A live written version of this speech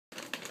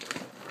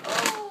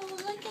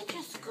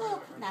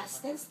Yeah,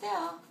 stand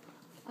still.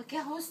 Okay,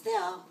 hold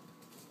still.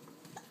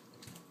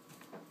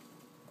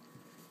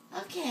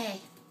 Okay,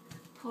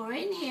 pour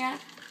in here.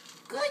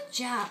 Good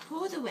job.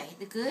 Pour it away.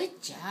 Good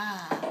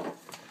job.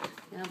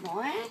 No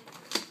more. Okay.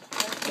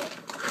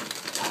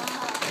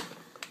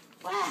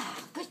 Wow,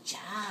 good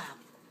job.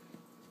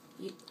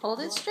 You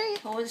Hold it straight.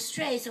 Hold it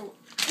straight. So.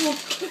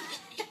 It's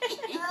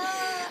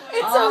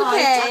Oh,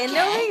 okay. it's okay.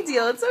 No big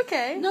deal. It's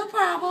okay. No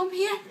problem.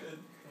 Here.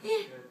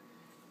 Here.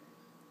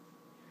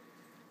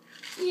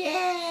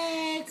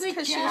 Yeah, good job.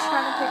 Because she was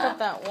trying to pick up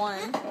that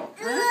one.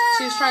 Huh?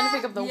 She was trying to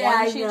pick up the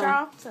one she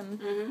dropped.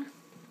 And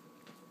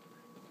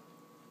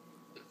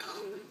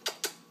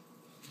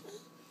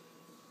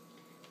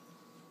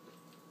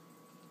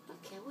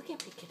Okay, we can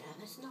pick it up.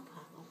 That's no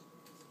problem.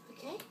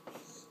 Okay?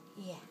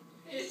 Yeah.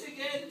 It's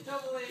again,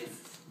 double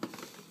A's.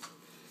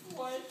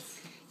 What?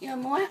 You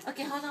want more?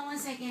 Okay, hold on one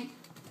second.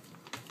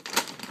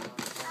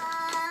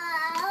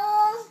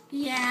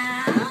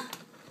 Yeah.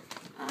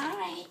 All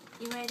right.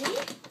 You ready?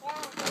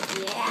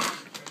 Yeah.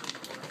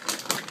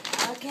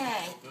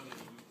 Okay.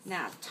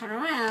 Now turn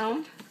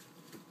around.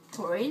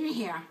 Pour it in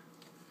here.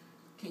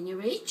 Can you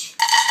reach?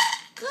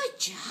 Good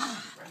job.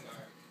 Ready?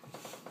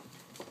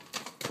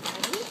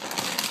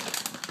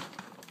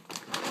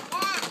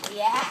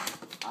 Yeah.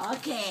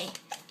 Okay.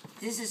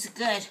 This is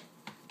good.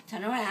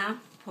 Turn around.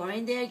 Pour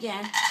in there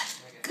again.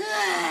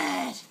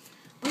 Good.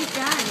 We're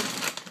done.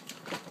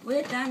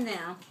 We're done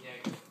now.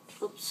 Yeah,